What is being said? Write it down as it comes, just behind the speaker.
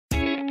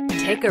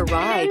Take a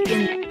ride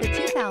in the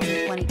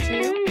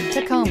 2022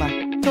 Tacoma.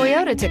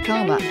 Toyota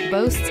Tacoma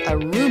boasts a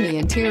roomy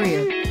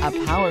interior, a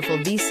powerful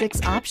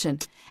V6 option,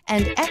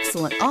 and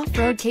excellent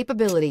off-road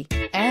capability,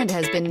 and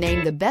has been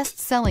named the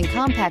best-selling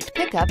compact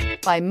pickup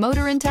by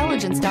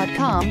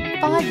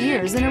MotorIntelligence.com 5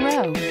 years in a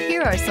row.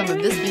 Here are some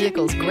of this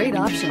vehicle's great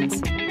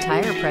options: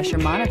 tire pressure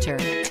monitor,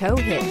 tow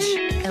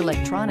hitch,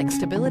 electronic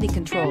stability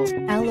control,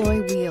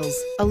 alloy wheels,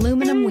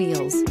 aluminum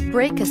wheels,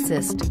 brake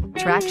assist,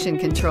 traction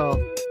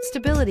control,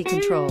 stability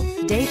control,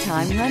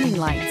 daytime running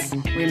lights,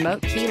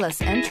 remote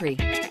keyless entry.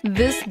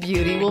 This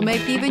beauty will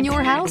make even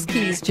your house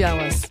keys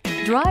jealous.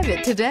 Drive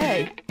it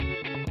today.